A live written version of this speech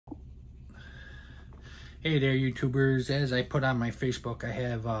Hey there, YouTubers. As I put on my Facebook, I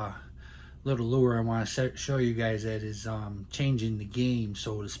have a little lure I want to show you guys that is changing the game,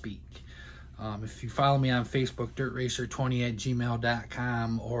 so to speak. If you follow me on Facebook,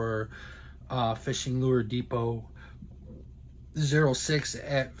 dirtracer20@gmail.com or Fishing Lure Depot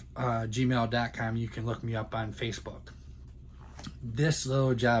 06@gmail.com, you can look me up on Facebook. This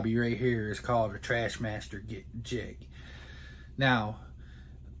little jobby right here is called a Trashmaster jig. Now,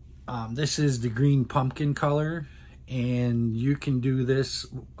 this is the green pumpkin color, and you can do this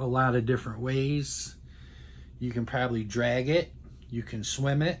a lot of different ways. You can probably drag it, you can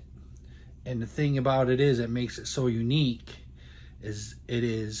swim it, and the thing about it is, it makes it so unique is it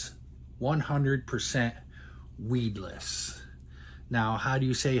is 100% weedless. Now, how do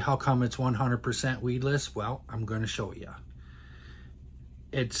you say, how come it's 100% weedless? Well, I'm going to show you.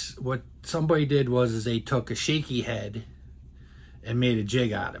 It's what somebody did was they took a shaky head and made a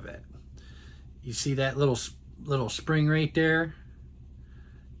jig out of it. You see that little spring right there?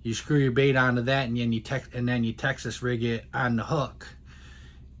 You screw your bait onto that, and then you Texas rig it on the hook,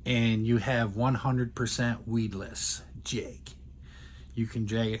 and you have 100% weedless jig. You can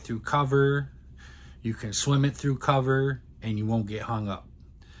drag it through cover, you can swim it through cover, and you won't get hung up.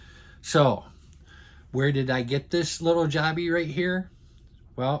 So, where did I get this little jobby right here?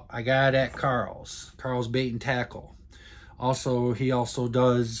 Well, I got it at Karl's Bait and Tackle. Also, he also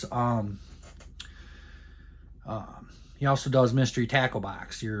does mystery tackle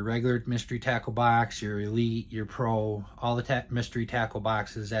box. Your regular mystery tackle box, your elite, your pro, all the mystery tackle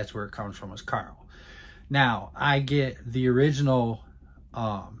boxes. That's where it comes from, is Karl. Now, I get the original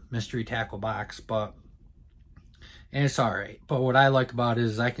mystery tackle box, and it's all right. But what I like about it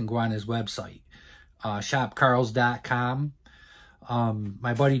is I can go on his website, shopkarls.com.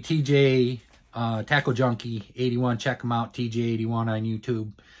 My buddy TJ, Tackle Junkie 81, check him out, TJ81 on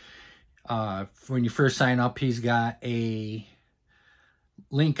YouTube. When you first sign up, he's got a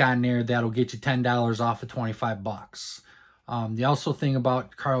link on there that'll get you $10 off of 25 bucks. The also thing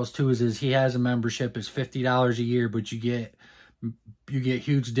about Karl's too is he has a membership. It's $50 a year, but you get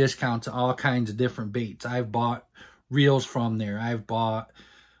huge discounts on all kinds of different baits. I've bought reels from there. I've bought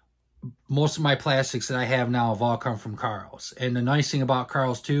most of my plastics that I have now have all come from Karl's. And the nice thing about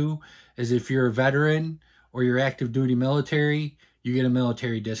Karl's too is if you're a veteran or you're active duty military, you get a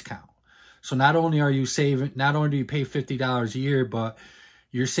military discount. So not only do you pay $50 a year, but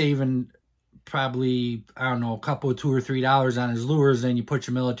you're saving probably, I don't know, a couple of $2 or $3 on his lures, then you put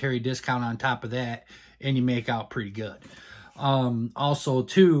your military discount on top of that, and you make out pretty good. Also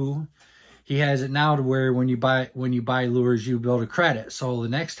too, he has it now to where when you buy lures, you build a credit. So the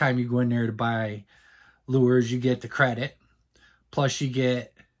next time you go in there to buy lures, you get the credit, plus you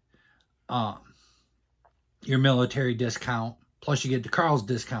get your military discount, plus you get the Karl's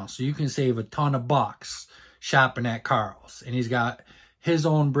discount. So you can save a ton of bucks shopping at Karl's. And he's got his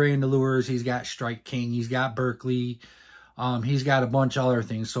own brand of lures. He's got Strike King, he's got Berkeley, he's got a bunch of other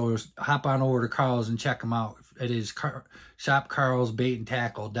things. So hop on over to Karl's and check him out. It is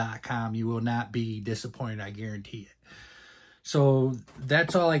shopkarlsbaitandtackle.com. You will not be disappointed, I guarantee it. So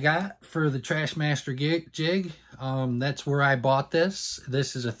that's all I got for the Trashmaster jig. That's where I bought this.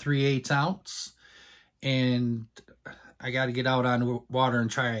 This is a 3/8 ounce, and I got to get out on the water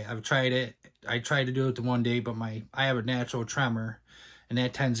and try it. I've tried it. I tried to do it the one day, but I have a natural tremor, and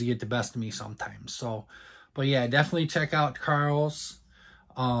that tends to get the best of me sometimes. So, but yeah, definitely check out Karl's.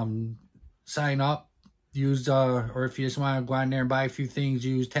 Sign up. Use or if you just want to go on there and buy a few things,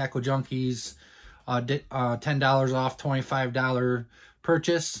 use Tackle Junkies $10 off $25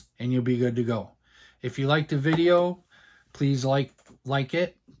 purchase, and you'll be good to go. If you liked the video, please like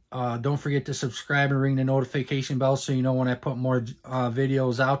it. Don't forget to subscribe and ring the notification bell so you know when I put more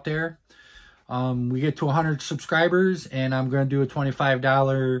videos out there. We get to 100 subscribers, and I'm going to do a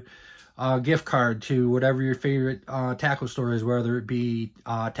 $25 gift card to whatever your favorite tackle store is, whether it be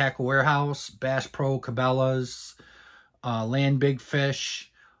Tackle Warehouse, Bass Pro, Cabela's, Land Big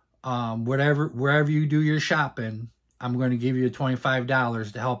Fish, wherever you do your shopping. I'm going to give you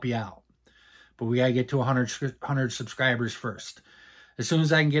 $25 to help you out. But we got to get to 100 subscribers first. As soon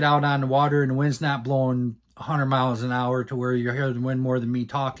as I can get out on the water and the wind's not blowing 100 miles an hour to where you're hearing the wind more than me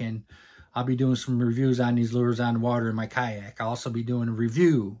talking, I'll be doing some reviews on these lures on the water in my kayak. I'll also be doing a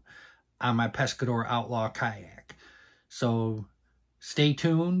review on my Pescador Outlaw kayak. So stay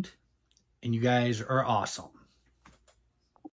tuned, and you guys are awesome.